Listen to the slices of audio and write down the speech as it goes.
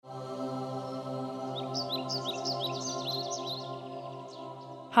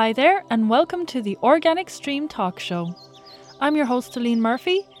Hi there, and welcome to the Organic Stream Talk Show. I'm your host, Aline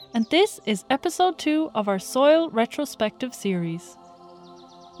Murphy, and this is episode 2 of our Soil Retrospective series.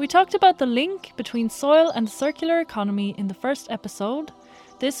 We talked about the link between soil and the circular economy in the first episode.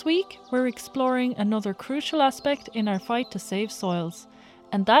 This week, we're exploring another crucial aspect in our fight to save soils,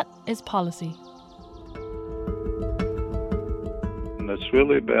 and that is policy. It's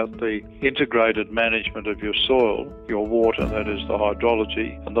really about the integrated management of your soil, your water, that is the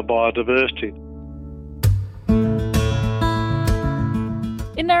hydrology, and the biodiversity.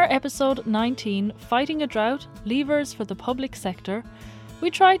 In our episode 19, Fighting a Drought, Levers for the Public Sector, we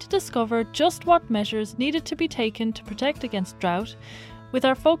tried to discover just what measures needed to be taken to protect against drought, with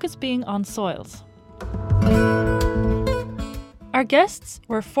our focus being on soils. Our guests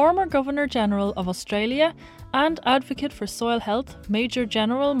were former Governor-General of Australia and advocate for soil health, Major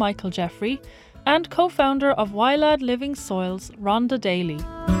General Michael Jeffrey, and co-founder of Wylad Living Soils, Rhonda Daly.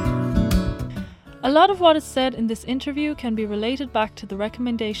 A lot of what is said in this interview can be related back to the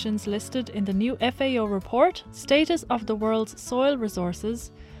recommendations listed in the new FAO report, Status of the World's Soil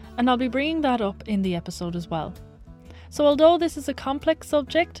Resources, and I'll be bringing that up in the episode as well. So although this is a complex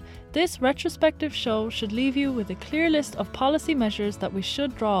subject, this retrospective show should leave you with a clear list of policy measures that we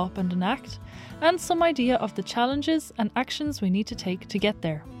should draw up and enact, and some idea of the challenges and actions we need to take to get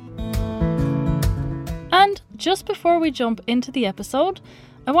there. And just before we jump into the episode,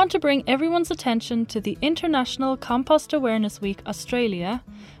 I want to bring everyone's attention to the International Compost Awareness Week Australia,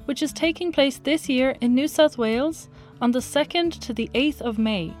 which is taking place this year in New South Wales on the 2nd to the 8th of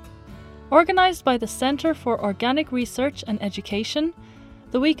May. Organised by the Centre for Organic Research and Education,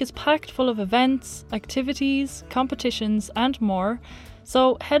 the week is packed full of events, activities, competitions and more,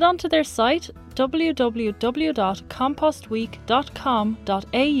 so head on to their site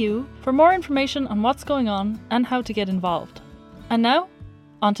www.compostweek.com.au for more information on what's going on and how to get involved. And now,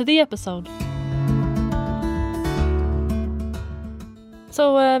 on to the episode.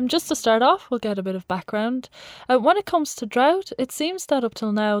 So just to start off, we'll get a bit of background. When it comes to drought, it seems that up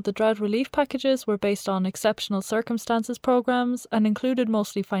till now the drought relief packages were based on exceptional circumstances programmes and included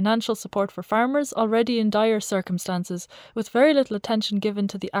mostly financial support for farmers already in dire circumstances, with very little attention given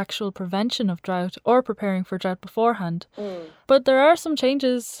to the actual prevention of drought or preparing for drought beforehand. But there are some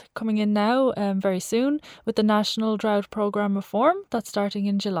changes coming in now very soon with the National Drought Programme reform that's starting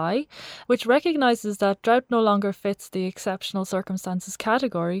in July, which recognises that drought no longer fits the exceptional circumstances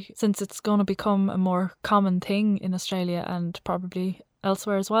category, since it's going to become a more common thing in Australia and probably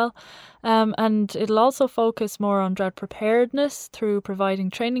elsewhere as well. And it'll also focus more on drought preparedness through providing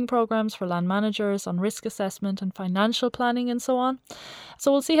training programs for land managers on risk assessment and financial planning and so on.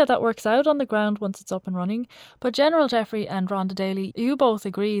 So we'll see how that works out on the ground once it's up and running. But General Jeffrey and Rhonda Daly, you both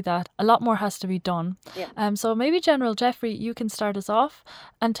agree that a lot more has to be done. Yeah. So maybe General Jeffrey, you can start us off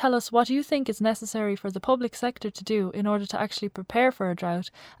and tell us what you think is necessary for the public sector to do in order to actually prepare for a drought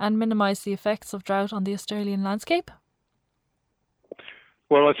and minimise the effects of drought on the Australian landscape.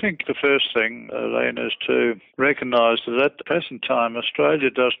 Well, I think the first thing, Elaine, is to recognise that at the present time, Australia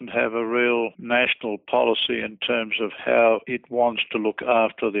doesn't have a real national policy in terms of how it wants to look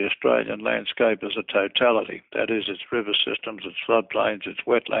after the Australian landscape as a totality. That is, its river systems, its floodplains, its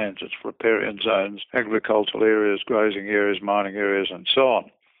wetlands, its riparian zones, agricultural areas, grazing areas, mining areas, and so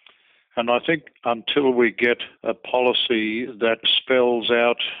on. And I think until we get a policy that spells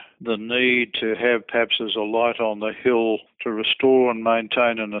out the need to have perhaps as a light on the hill to restore and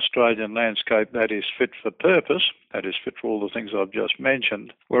maintain an Australian landscape that is fit for purpose, that is fit for all the things I've just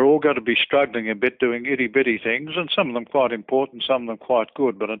mentioned, we're all going to be struggling a bit doing itty-bitty things, and some of them quite important, some of them quite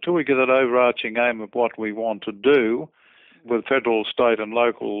good. But until we get that overarching aim of what we want to do, with federal, state and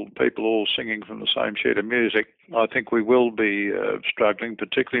local people all singing from the same sheet of music, I think we will be struggling,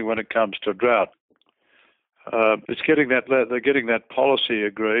 particularly when it comes to drought. It's getting that policy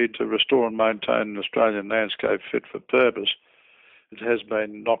agreed to restore and maintain an Australian landscape fit for purpose. It has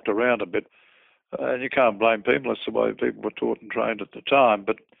been knocked around a bit, and you can't blame people. It's the way people were taught and trained at the time.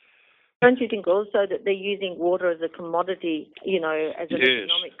 But don't you think also that they're using water as a commodity, as an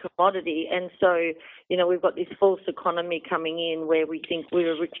economic commodity? And so, we've got this false economy coming in where we think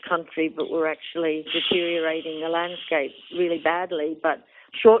we're a rich country, but we're actually deteriorating the landscape really badly. But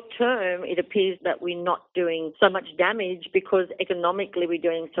short term, it appears that we're not doing so much damage because economically we're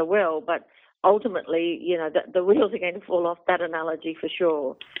doing so well. But ultimately, the wheels are going to fall off that analogy for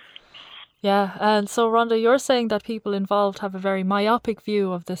sure. Yeah, and so Rhonda, you're saying that people involved have a very myopic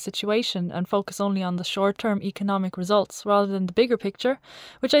view of the situation and focus only on the short-term economic results rather than the bigger picture,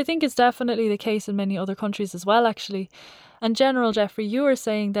 which I think is definitely the case in many other countries as well, actually. And General Jeffrey, you were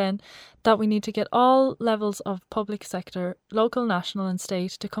saying then that we need to get all levels of public sector, local, national and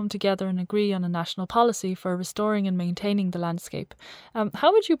state, to come together and agree on a national policy for restoring and maintaining the landscape.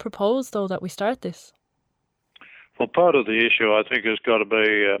 How would you propose, though, that we start this? Well, part of the issue, I think, has got to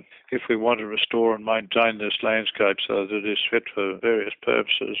be if we want to restore and maintain this landscape so that it is fit for various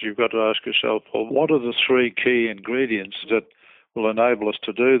purposes, you've got to ask yourself, well, what are the three key ingredients that will enable us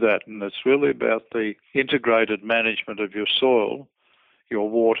to do that? And it's really about the integrated management of your soil, your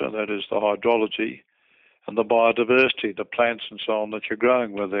water, that is the hydrology, and the biodiversity, the plants and so on that you're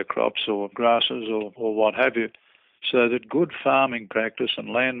growing, whether they're crops or grasses or what have you, so that good farming practice and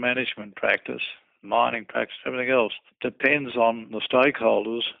land management practice, mining practice, everything else, depends on the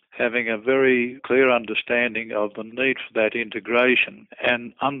stakeholders having a very clear understanding of the need for that integration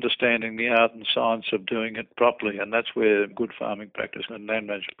and understanding the art and science of doing it properly. And that's where good farming practice and land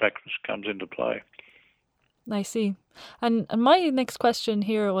management practice comes into play. I see. And my next question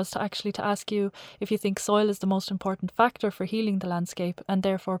here was to ask you if you think soil is the most important factor for healing the landscape and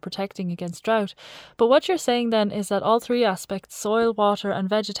therefore protecting against drought. But what you're saying then is that all three aspects, soil, water and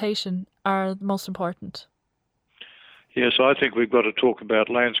vegetation, are most important. Yes, I think we've got to talk about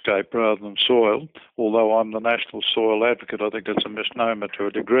landscape rather than soil. Although I'm the national soil advocate, I think it's a misnomer to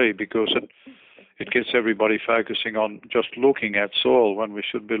a degree because it gets everybody focusing on just looking at soil when we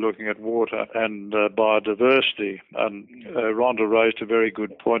should be looking at water and biodiversity. And Rhonda raised a very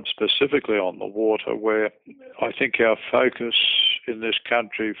good point specifically on the water, where I think our focus in this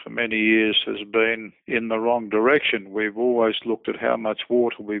country for many years has been in the wrong direction. We've always looked at how much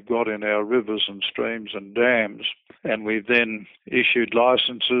water we've got in our rivers and streams and dams, and we've then issued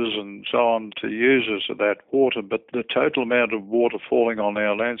licenses and so on to users of that water. But the total amount of water falling on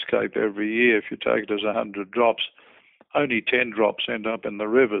our landscape every year, if you take it as 100 drops, only 10 drops end up in the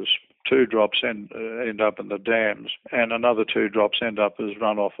rivers, 2 drops end up in the dams, and another 2 drops end up as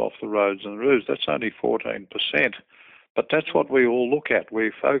runoff off the roads and roofs. That's only 14%. But that's what we all look at.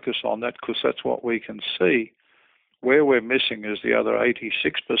 We focus on that because that's what we can see. Where we're missing is the other 86%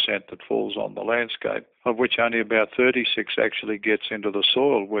 that falls on the landscape, of which only about 36 actually gets into the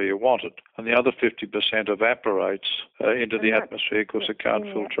soil where you want it, and the other 50% evaporates into the atmosphere because it can't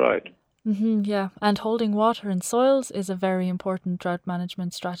filtrate. Yeah, and holding water in soils is a very important drought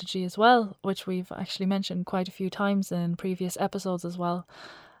management strategy as well, which we've actually mentioned quite a few times in previous episodes as well.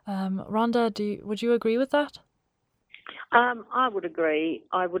 Rhonda, would you agree with that? I would agree.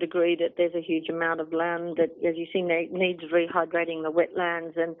 I would agree that there's a huge amount of land that, as you see, needs rehydrating the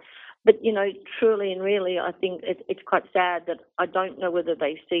wetlands. But truly and really, I think it's quite sad that I don't know whether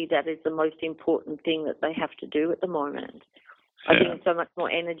they see that as the most important thing that they have to do at the moment. I think so much more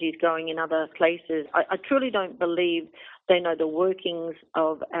energy is going in other places. I truly don't believe they know the workings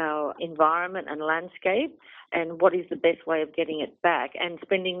of our environment and landscape and what is the best way of getting it back and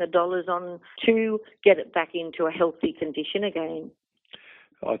spending the dollars on to get it back into a healthy condition again.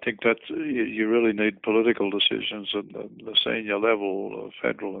 I think that you really need political decisions at the senior level of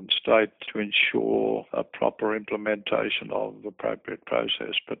federal and state to ensure a proper implementation of the appropriate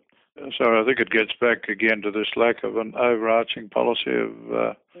process. But so I think it gets back again to this lack of an overarching policy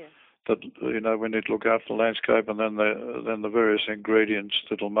of that we need to look after the landscape and then the various ingredients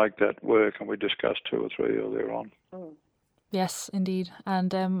that'll make that work. And we discussed 2 or 3 earlier on. Yes, indeed.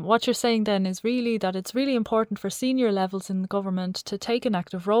 And what you're saying then is really that it's really important for senior levels in the government to take an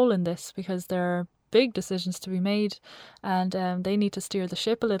active role in this because there are big decisions to be made and they need to steer the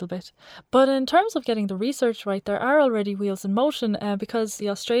ship a little bit. But in terms of getting the research right, there are already wheels in motion because the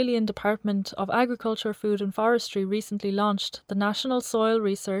Australian Department of Agriculture, Food and Forestry recently launched the National Soil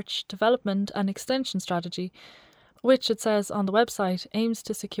Research, Development and Extension Strategy, which it says on the website aims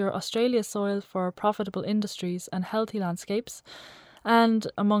to secure Australia's soil for profitable industries and healthy landscapes. And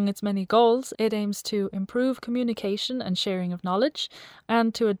among its many goals, it aims to improve communication and sharing of knowledge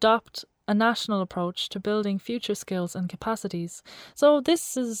and to adopt a national approach to building future skills and capacities. So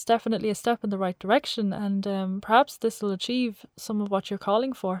this is definitely a step in the right direction and perhaps this will achieve some of what you're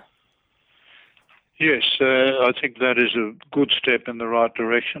calling for. Yes, I think that is a good step in the right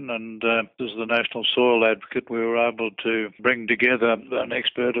direction, and as the National Soil Advocate, we were able to bring together an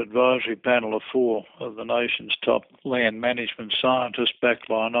expert advisory panel of 4 of the nation's top land management scientists, backed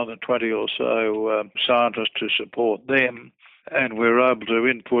by another 20 or so scientists to support them. And we're able to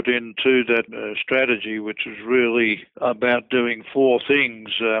input into that strategy, which is really about doing 4 things.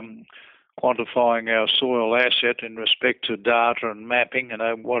 quantifying our soil asset in respect to data and mapping,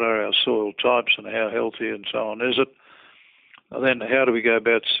 what are our soil types and how healthy and so on is it. And then how do we go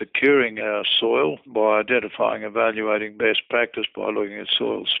about securing our soil? By identifying, evaluating best practice, by looking at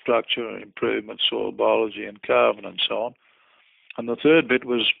soil structure, improvement, soil biology and carbon and so on. And the third bit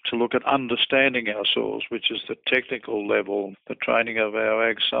was to look at understanding our soils, which is the technical level, the training of our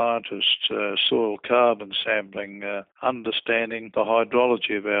ag scientists, soil carbon sampling, understanding the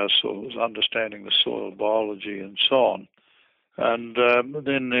hydrology of our soils, understanding the soil biology and so on. And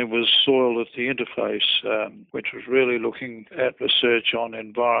then there was soil at the interface, which was really looking at research on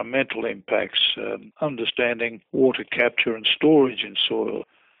environmental impacts, understanding water capture and storage in soil.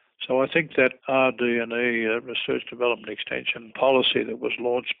 So I think that RD&E, Research Development Extension policy that was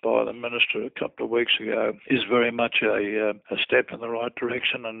launched by the Minister a couple of weeks ago is very much a step in the right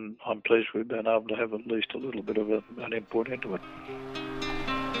direction, and I'm pleased we've been able to have at least a little bit of an input into it.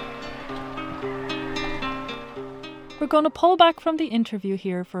 We're going to pull back from the interview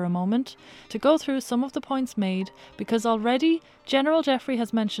here for a moment to go through some of the points made, because already General Jeffrey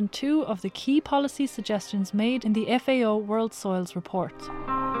has mentioned two of the key policy suggestions made in the FAO World Soils Report.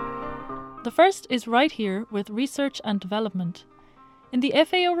 The first is right here with research and development. In the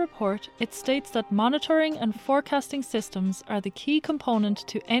FAO report, it states that monitoring and forecasting systems are the key component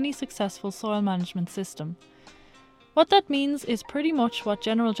to any successful soil management system. What that means is pretty much what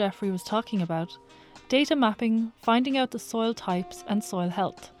General Jeffrey was talking about: data mapping, finding out the soil types and soil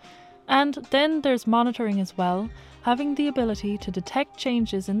health. And then there's monitoring as well, having the ability to detect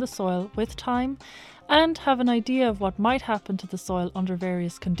changes in the soil with time and have an idea of what might happen to the soil under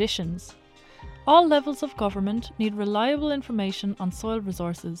various conditions. All levels of government need reliable information on soil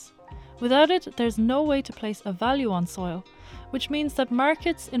resources. Without it, there's no way to place a value on soil, which means that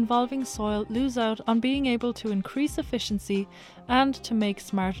markets involving soil lose out on being able to increase efficiency and to make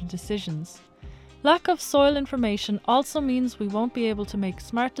smarter decisions. Lack of soil information also means we won't be able to make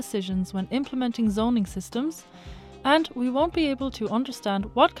smart decisions when implementing zoning systems, and we won't be able to understand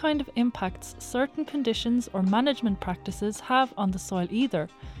what kind of impacts certain conditions or management practices have on the soil either.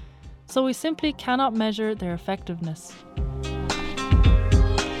 So we simply cannot measure their effectiveness.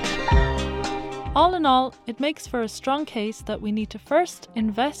 All in all, it makes for a strong case that we need to first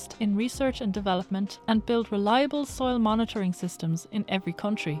invest in research and development and build reliable soil monitoring systems in every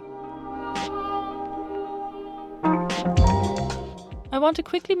country. I want to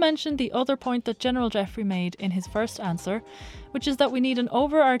quickly mention the other point that General Jeffrey made in his first answer, which is that we need an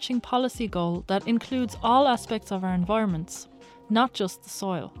overarching policy goal that includes all aspects of our environments, not just the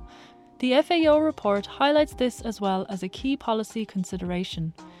soil. The FAO report highlights this as well as a key policy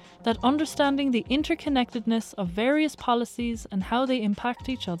consideration, that understanding the interconnectedness of various policies and how they impact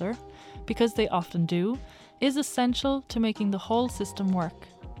each other, because they often do, is essential to making the whole system work.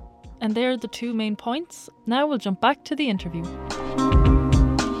 And there are the two main points. Now we'll jump back to the interview.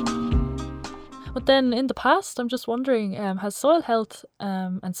 But then in the past, I'm just wondering, has soil health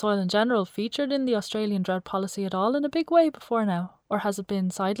and soil in general featured in the Australian drought policy at all in a big way before now? Or has it been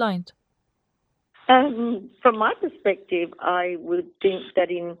sidelined? From my perspective, I would think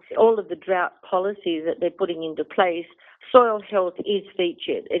that in all of the drought policies that they're putting into place, soil health is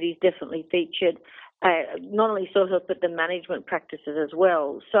featured. It is definitely featured. Not only soil health, but the management practices as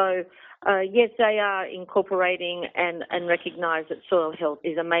well. So, yes, they are incorporating and recognise that soil health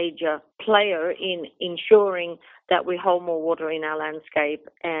is a major player in ensuring that we hold more water in our landscape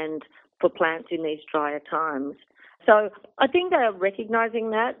and for plants in these drier times. So I think they are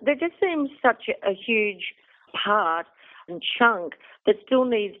recognising that. There just seems such a huge part and chunk that still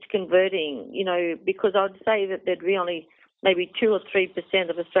needs converting, because I'd say that there'd be only maybe 2 or 3%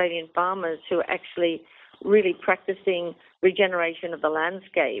 of Australian farmers who are actually really practising regeneration of the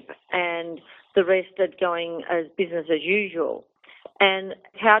landscape, and the rest are going as business as usual. And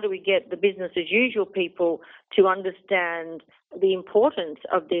how do we get the business as usual people to understand the importance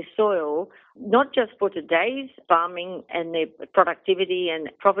of their soil, not just for today's farming and their productivity and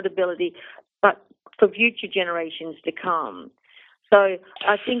profitability, but for future generations to come? So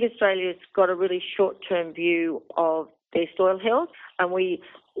I think Australia's got a really short-term view of their soil health, and we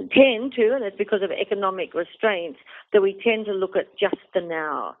tend to, and it's because of economic restraints, that we tend to look at just the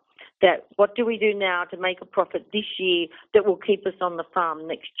now. That what do we do now to make a profit this year that will keep us on the farm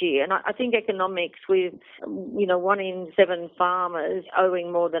next year? And I think economics with, 1 in 7 farmers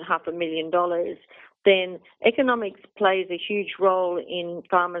owing more than $500,000, then economics plays a huge role in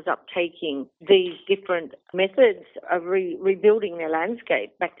farmers uptaking these different methods of rebuilding their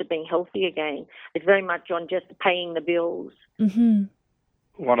landscape back to being healthy again. It's very much on just paying the bills. Mm-hmm.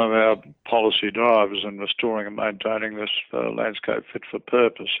 one of our policy drivers in restoring and maintaining this landscape fit for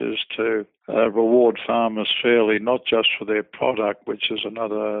purpose is to reward farmers fairly, not just for their product, which is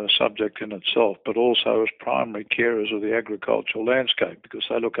another subject in itself, but also as primary carers of the agricultural landscape, because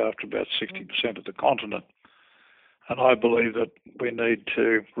they look after about 60% of the continent. And I believe that we need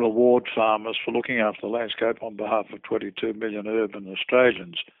to reward farmers for looking after the landscape on behalf of 22 million urban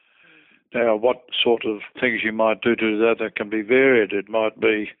Australians. Now, what sort of things you might do to do that can be varied. It might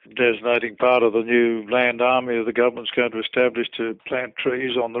be designating part of the new land army that the government's going to establish to plant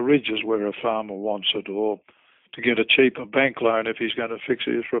trees on the ridges where a farmer wants it, or to get a cheaper bank loan if he's going to fix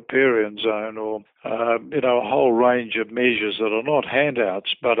his riparian zone, or, a whole range of measures that are not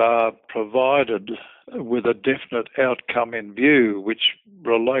handouts but are provided with a definite outcome in view, which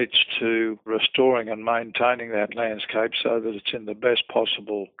relates to restoring and maintaining that landscape so that it's in the best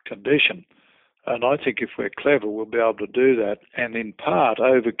possible condition. And I think if we're clever, we'll be able to do that and in part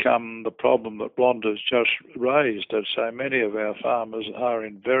overcome the problem that Rhonda's just raised, that so many of our farmers are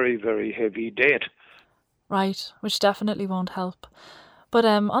in very, very heavy debt. Right, which definitely won't help. But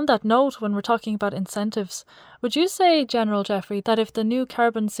on that note, when we're talking about incentives, would you say, General Jeffrey, that if the new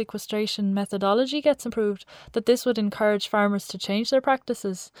carbon sequestration methodology gets improved, that this would encourage farmers to change their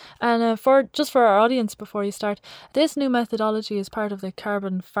practices? And for our audience before you start, this new methodology is part of the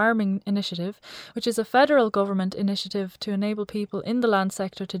Carbon Farming Initiative, which is a federal government initiative to enable people in the land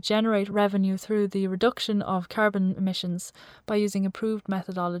sector to generate revenue through the reduction of carbon emissions by using approved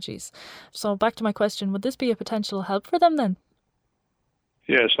methodologies. So back to my question, would this be a potential help for them then?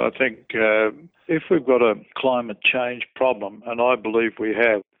 Yes, I think if we've got a climate change problem, and I believe we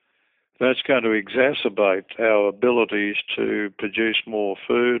have, that's going to exacerbate our abilities to produce more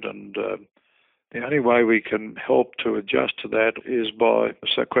food, and the only way we can help to adjust to that is by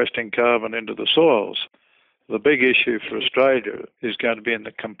sequestering carbon into the soils. The big issue for Australia is going to be in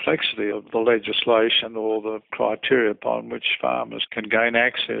the complexity of the legislation or the criteria upon which farmers can gain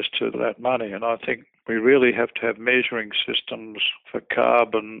access to that money, and I think we really have to have measuring systems for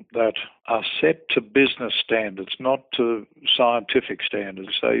carbon that are set to business standards, not to scientific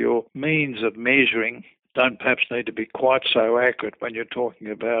standards. So your means of measuring don't perhaps need to be quite so accurate when you're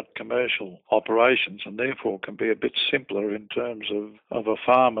talking about commercial operations, and therefore can be a bit simpler in terms of a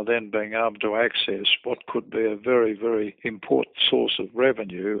farmer then being able to access what could be a very, very important source of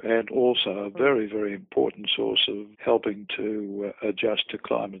revenue and also a very, very important source of helping to adjust to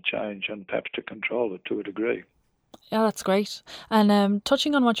climate change and perhaps to control it to a degree. Yeah, that's great. And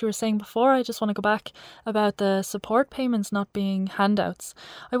touching on what you were saying before, I just want to go back about the support payments not being handouts.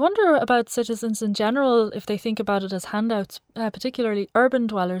 I wonder about citizens in general, if they think about it as handouts, particularly urban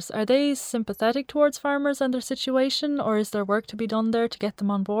dwellers. Are they sympathetic towards farmers and their situation, or is there work to be done there to get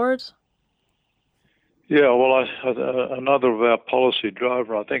them on board? Yeah, well, another of our policy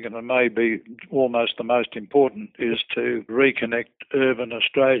driver, I think, and it may be almost the most important, is to reconnect urban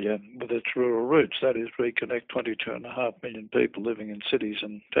Australia with its rural roots. That is, reconnect 22.5 million people living in cities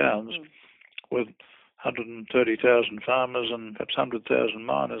and towns with 130,000 farmers and perhaps 100,000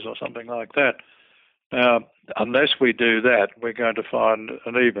 miners or something like that. Now, unless we do that, we're going to find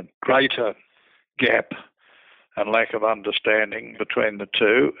an even greater gap and lack of understanding between the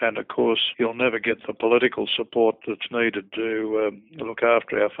two. And of course, you'll never get the political support that's needed to look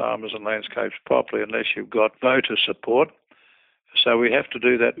after our farmers and landscapes properly unless you've got voter support. So we have to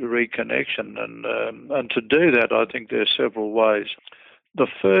do that reconnection. And to do that, I think there's several ways. The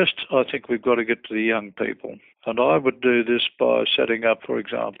first, I think we've got to get to the young people. And I would do this by setting up, for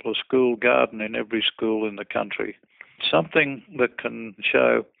example, a school garden in every school in the country. Something that can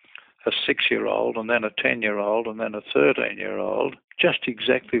show a 6-year-old and then a 10-year-old and then a 13-year-old just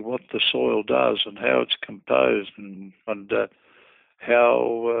exactly what the soil does and how it's composed and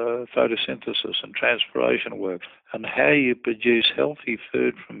how photosynthesis and transpiration works and how you produce healthy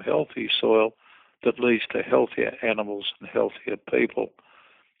food from healthy soil that leads to healthier animals and healthier people.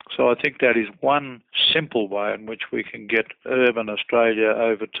 So I think that is one simple way in which we can get urban Australia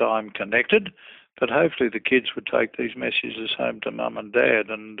over time connected. But hopefully the kids would take these messages home to mum and dad,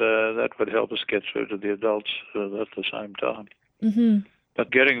 and that would help us get through to the adults at the same time. Mm-hmm.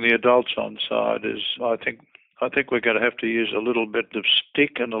 But getting the adults on side is, I think we're going to have to use a little bit of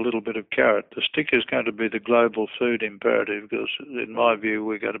stick and a little bit of carrot. The stick is going to be the global food imperative because, in my view,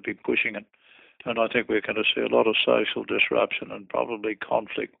 we're going to be pushing it. And I think we're going to see a lot of social disruption and probably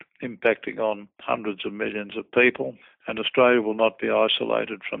conflict impacting on hundreds of millions of people. And Australia will not be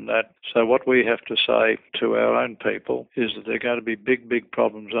isolated from that. So what we have to say to our own people is that there are going to be big, big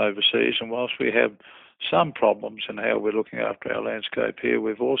problems overseas. And whilst we have some problems in how we're looking after our landscape here,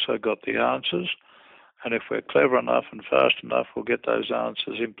 we've also got the answers. And if we're clever enough and fast enough, we'll get those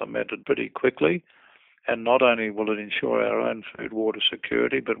answers implemented pretty quickly. And not only will it ensure our own food water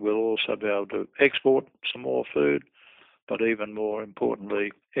security, but we'll also be able to export some more food, but even more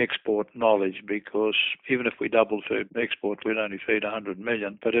importantly, export knowledge, because even if we double food export, we'd only feed 100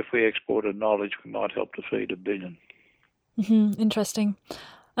 million. But if we exported knowledge, we might help to feed 1 billion. Interesting.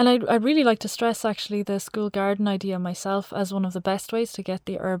 And I'd really like to stress actually the school garden idea myself as one of the best ways to get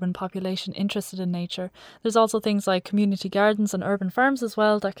the urban population interested in nature. There's also things like community gardens and urban farms as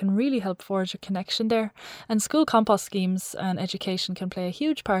well that can really help forge a connection there. And school compost schemes and education can play a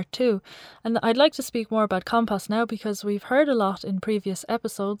huge part too. And I'd like to speak more about compost now because we've heard a lot in previous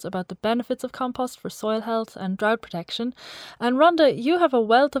episodes about the benefits of compost for soil health and drought protection. And Rhonda, you have a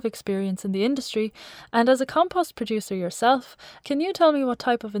wealth of experience in the industry, and as a compost producer yourself, can you tell me what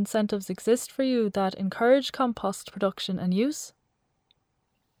type of incentives exist for you that encourage compost production and use?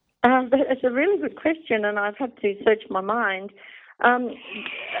 It's a really good question, and I've had to search my mind. On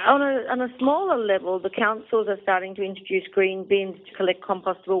a smaller level, the councils are starting to introduce green bins to collect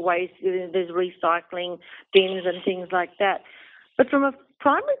compostable waste. There's recycling bins and things like that. But from a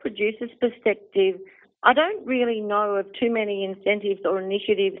primary producer's perspective, I don't really know of too many incentives or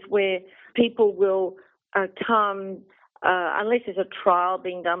initiatives where people will come, unless there's a trial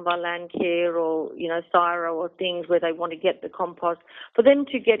being done by Landcare or, CSIRO or things where they want to get the compost, for them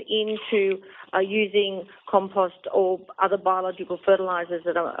to get into using compost or other biological fertilisers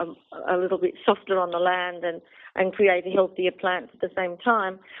that are a little bit softer on the land and create healthier plants at the same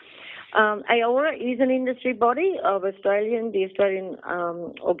time. AORA is an industry body of the Australian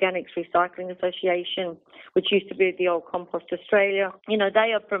Organics Recycling Association, which used to be the old Compost Australia.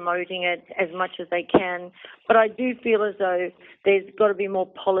 They are promoting it as much as they can, but I do feel as though there's got to be more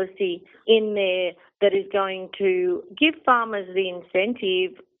policy in there that is going to give farmers the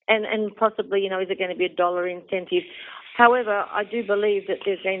incentive and possibly, is it going to be a dollar incentive? However, I do believe that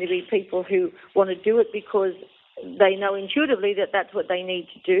there's going to be people who want to do it because they know intuitively that that's what they need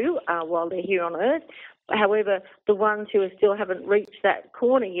to do while they're here on Earth. However, the ones who still haven't reached that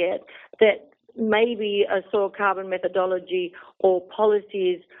corner yet, that maybe a soil carbon methodology or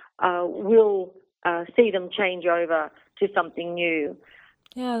policies will see them change over to something new.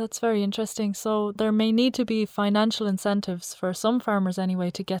 Yeah, that's very interesting. So there may need to be financial incentives for some farmers anyway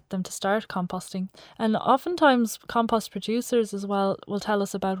to get them to start composting. And oftentimes compost producers as well will tell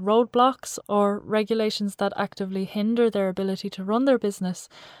us about roadblocks or regulations that actively hinder their ability to run their business.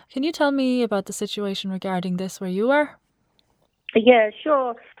 Can you tell me about the situation regarding this where you are? Yeah,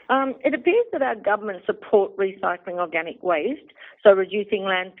 sure. It appears that our government support recycling organic waste, so reducing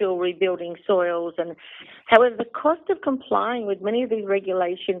landfill, rebuilding soils, and however, the cost of complying with many of these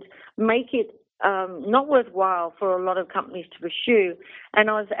regulations make it not worthwhile for a lot of companies to pursue. And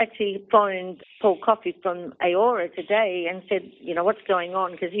I was actually phoned Paul Coffey from AORA today and said, what's going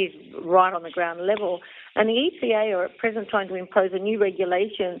on, because he's right on the ground level. And the EPA are at present trying to impose a new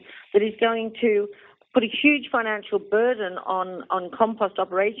regulation that is going to put a huge financial burden on compost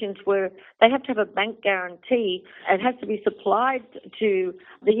operations where they have to have a bank guarantee. It has to be supplied to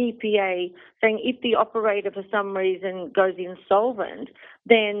the EPA saying if the operator for some reason goes insolvent,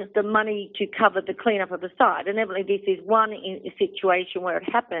 then the money to cover the cleanup of the site. And evidently this is one situation where it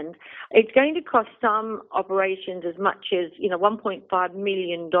happened. It's going to cost some operations as much as $1.5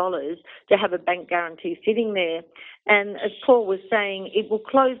 million to have a bank guarantee sitting there. And as Paul was saying, it will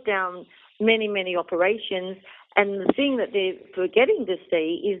close down many operations, and the thing that they're forgetting to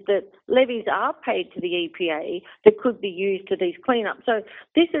see is that levies are paid to the EPA that could be used to these cleanups. So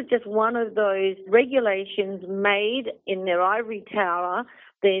this is just one of those regulations made in their ivory tower.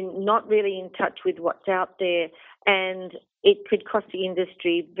 They're not really in touch with what's out there, and it could cost the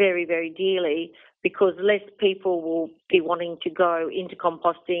industry very, very dearly because less people will be wanting to go into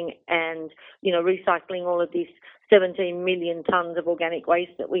composting and, recycling all of this 17 million tonnes of organic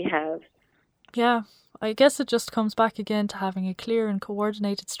waste that we have. Yeah, I guess it just comes back again to having a clear and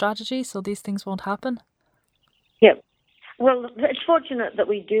coordinated strategy so these things won't happen. Yep. Well, it's fortunate that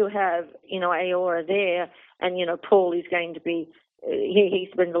we do have, AORA there, and, Paul is going to be, he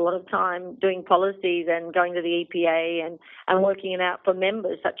spends a lot of time doing policies and going to the EPA and working it out for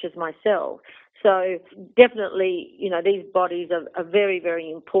members such as myself. So definitely, these bodies are very,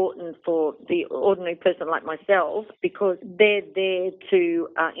 very important for the ordinary person like myself because they're there to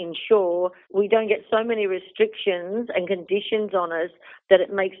ensure we don't get so many restrictions and conditions on us that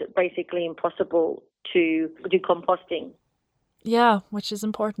it makes it basically impossible to do composting. Yeah, which is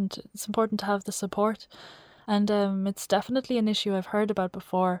important. It's important to have the support. And it's definitely an issue I've heard about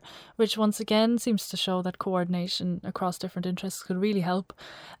before, which once again seems to show that coordination across different interests could really help.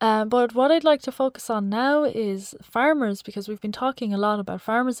 But what I'd like to focus on now is farmers, because we've been talking a lot about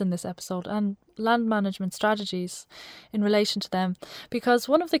farmers in this episode and land management strategies in relation to them, because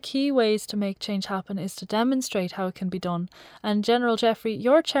one of the key ways to make change happen is to demonstrate how it can be done. And General Jeffrey,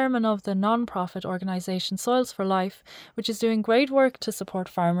 you're chairman of the non-profit organisation Soils for Life, which is doing great work to support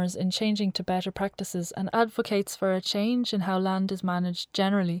farmers in changing to better practices and advocates for a change in how land is managed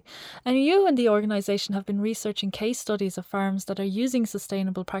generally. And you and the organisation have been researching case studies of farms that are using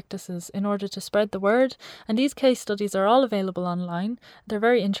sustainable practices in order to spread the word, and these case studies are all available online. They're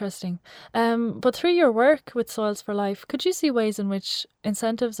very interesting. But through your work with Soils for Life, could you see ways in which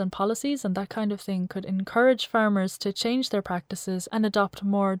incentives and policies and that kind of thing could encourage farmers to change their practices and adopt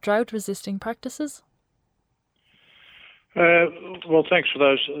more drought-resisting practices? Well, thanks for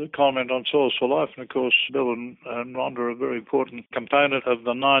those comments on Soils for Life. And of course, Bill and Rhonda are a very important component of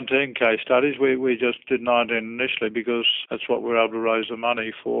the 19 case studies. We just did 19 initially because that's what we were able to raise the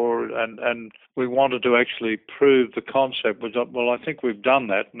money for. And we wanted to actually prove the concept. Well, I think we've done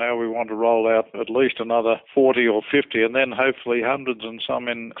that. Now we want to roll out at least another 40 or 50 and then hopefully hundreds and some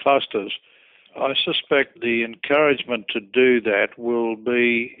in clusters. I suspect the encouragement to do that will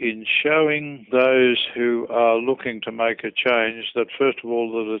be in showing those who are looking to make a change that, first of all,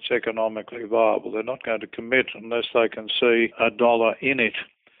 that it's economically viable. They're not going to commit unless they can see a dollar in it.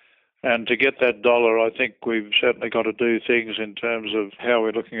 And to get that dollar, I think we've certainly got to do things in terms of how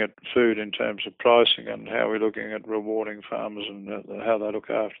we're looking at food in terms of pricing and how we're looking at rewarding farmers and how they look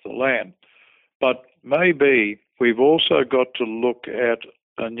after the land. But maybe we've also got to look at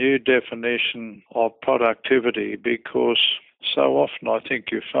a new definition of productivity, because so often I think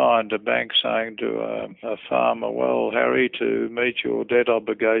you find a bank saying to a farmer, well, Harry, to meet your debt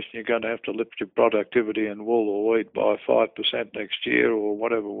obligation, you're going to have to lift your productivity in wool or wheat by 5% next year or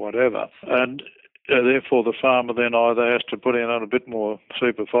whatever. And therefore, the farmer then either has to put in a bit more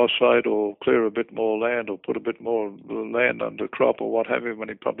superphosphate or clear a bit more land or put a bit more land under crop or what have you when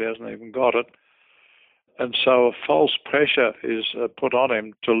he probably hasn't even got it. And so a false pressure is put on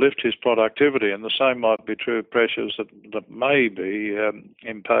him to lift his productivity, and the same might be true of pressures that may be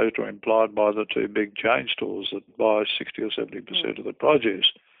imposed or implied by the two big chain stores that buy 60 or 70% of the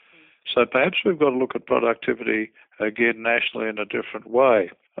produce. So perhaps we've got to look at productivity again nationally in a different way.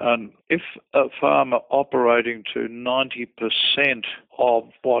 And if a farmer operating to 90% of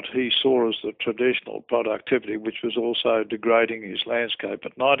what he saw as the traditional productivity, which was also degrading his landscape,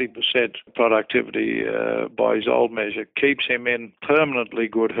 at 90% productivity by his old measure keeps him in permanently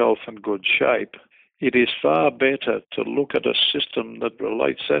good health and good shape, it is far better to look at a system that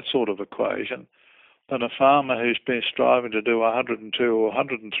relates that sort of equation than a farmer who's been striving to do 102 or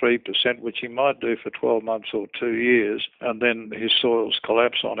 103%, which he might do for 12 months or 2 years, and then his soils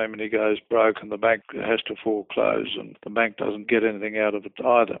collapse on him and he goes broke and the bank has to foreclose and the bank doesn't get anything out of it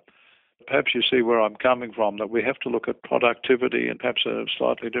either. Perhaps you see where I'm coming from, that we have to look at productivity in perhaps a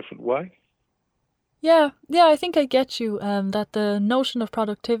slightly different way. Yeah, I think I get you, that the notion of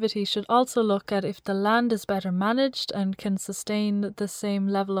productivity should also look at if the land is better managed and can sustain the same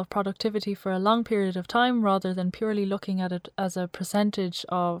level of productivity for a long period of time rather than purely looking at it as a percentage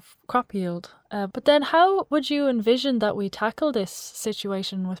of crop yield. But then how would you envision that we tackle this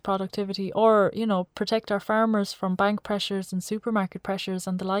situation with productivity or, protect our farmers from bank pressures and supermarket pressures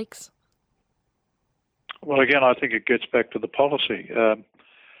and the likes? Well, again, I think it gets back to the policy.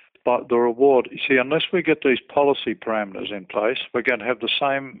 But the reward, you see, unless we get these policy parameters in place, we're going to have the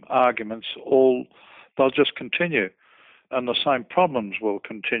same arguments, they'll just continue, and the same problems will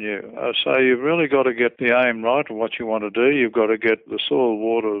continue. So you've really got to get the aim right of what you want to do. You've got to get the soil,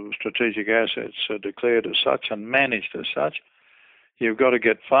 water, strategic assets declared as such and managed as such. You've got to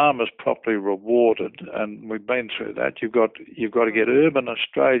get farmers properly rewarded, and we've been through that. You've got to get urban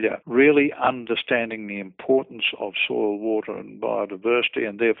Australia really understanding the importance of soil, water and biodiversity,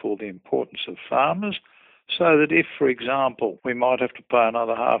 and therefore the importance of farmers, so that if, for example, we might have to pay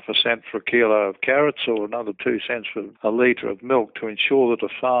another 0.5 cent for a kilo of carrots or another 2 cents for a litre of milk to ensure that a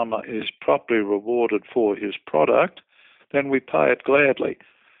farmer is properly rewarded for his product, then we pay it gladly.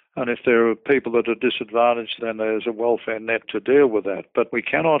 And if there are people that are disadvantaged, then there's a welfare net to deal with that. But we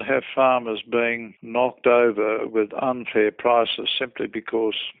cannot have farmers being knocked over with unfair prices simply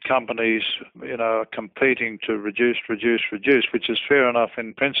because companies, are competing to reduce, which is fair enough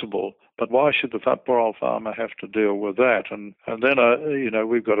in principle. But why should the poor old farmer have to deal with that? And then,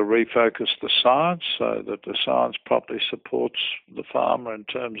 we've got to refocus the science so that the science properly supports the farmer in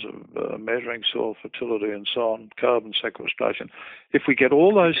terms of measuring soil fertility and so on, carbon sequestration. If we get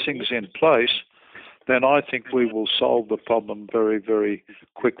all those things in place, then I think we will solve the problem very, very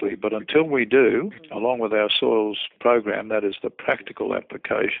quickly. But until we do, along with our soils program, that is the practical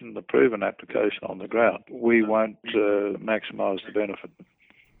application, the proven application on the ground, we won't maximise the benefit.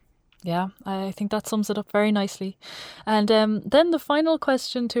 Yeah, I think that sums it up very nicely. And then the final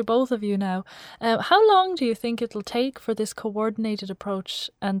question to both of you now. How long do you think it'll take for this coordinated approach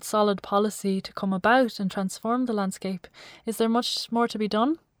and solid policy to come about and transform the landscape? Is there much more to be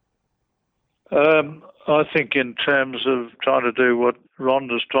done? I think in terms of trying to do what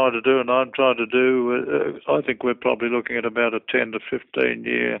Rhonda's trying to do and I'm trying to do, I think we're probably looking at about a 10 to 15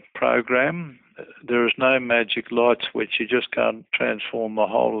 year program. There is no magic light switch. You just can't transform the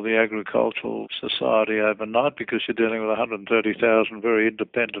whole of the agricultural society overnight because you're dealing with 130,000 very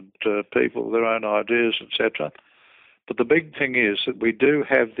independent people, their own ideas, etc. But the big thing is that we do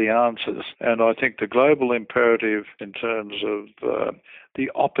have the answers, and I think the global imperative in terms of the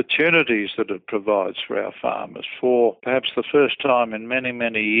opportunities that it provides for our farmers for perhaps the first time in many,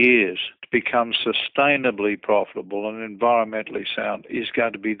 many years to become sustainably profitable and environmentally sound is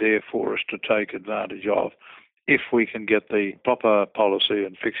going to be there for us to take advantage of if we can get the proper policy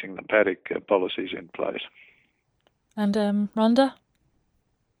and fixing the paddock policies in place. And Rhonda?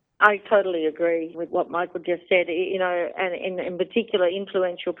 I totally agree with what Michael just said, and in particular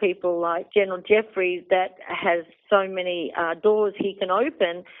influential people like General Jeffries that has so many doors he can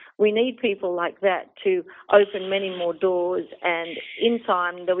open. We need people like that to open many more doors, and in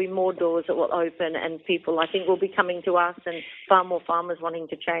time there'll be more doors that will open and people, I think, will be coming to us and far more farmers wanting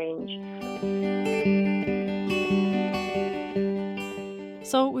to change.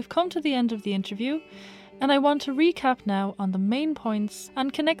 So we've come to the end of the interview. And I want to recap now on the main points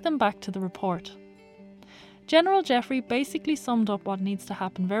and connect them back to the report. General Jeffrey basically summed up what needs to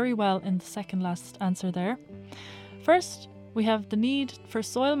happen very well in the second last answer there. First, we have the need for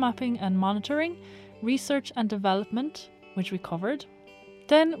soil mapping and monitoring, research and development, which we covered.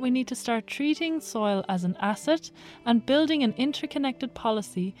 Then we need to start treating soil as an asset and building an interconnected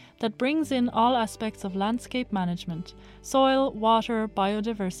policy that brings in all aspects of landscape management, soil, water,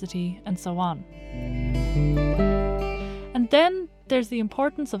 biodiversity, and so on. And then there's the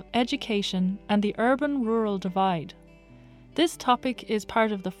importance of education and the urban-rural divide. This topic is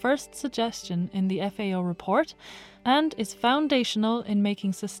part of the first suggestion in the FAO report and is foundational in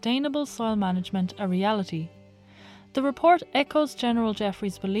making sustainable soil management a reality. The report echoes General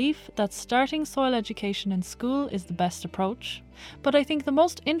Jeffrey's belief that starting soil education in school is the best approach, but I think the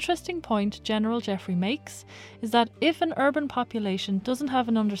most interesting point General Jeffrey makes is that if an urban population doesn't have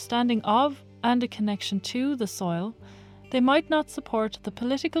an understanding of and a connection to the soil, they might not support the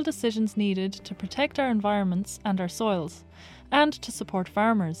political decisions needed to protect our environments and our soils, and to support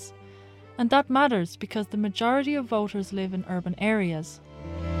farmers. And that matters because the majority of voters live in urban areas.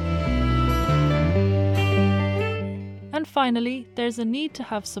 And finally, there's a need to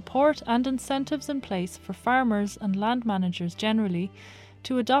have support and incentives in place for farmers and land managers generally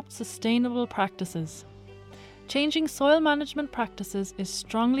to adopt sustainable practices. Changing soil management practices is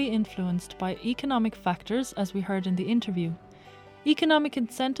strongly influenced by economic factors, as we heard in the interview. Economic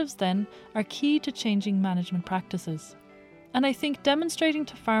incentives, then, are key to changing management practices. And I think demonstrating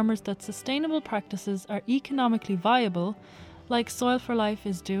to farmers that sustainable practices are economically viable, like Soil for Life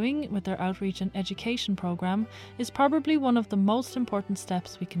is doing with their outreach and education programme, is probably one of the most important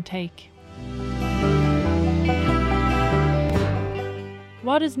steps we can take.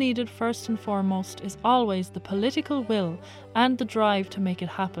 What is needed first and foremost is always the political will and the drive to make it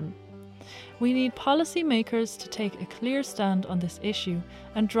happen. We need policymakers to take a clear stand on this issue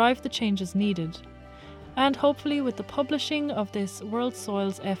and drive the changes needed. And hopefully with the publishing of this World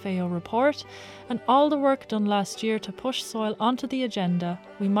Soils FAO report and all the work done last year to push soil onto the agenda,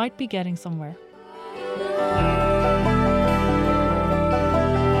 we might be getting somewhere.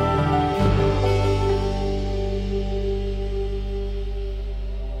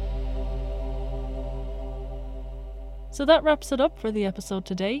 So that wraps it up for the episode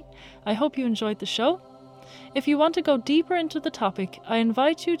today. I hope you enjoyed the show. If you want to go deeper into the topic, I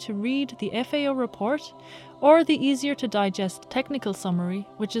invite you to read the FAO report or the easier to digest technical summary,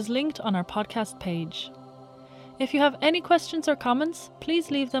 which is linked on our podcast page. If you have any questions or comments, please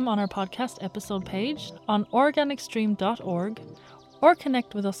leave them on our podcast episode page on organicstream.org or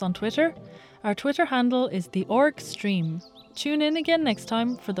connect with us on Twitter. Our Twitter handle is @theorgstream. Tune in again next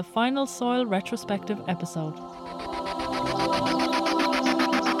time for the final Soil Retrospective episode.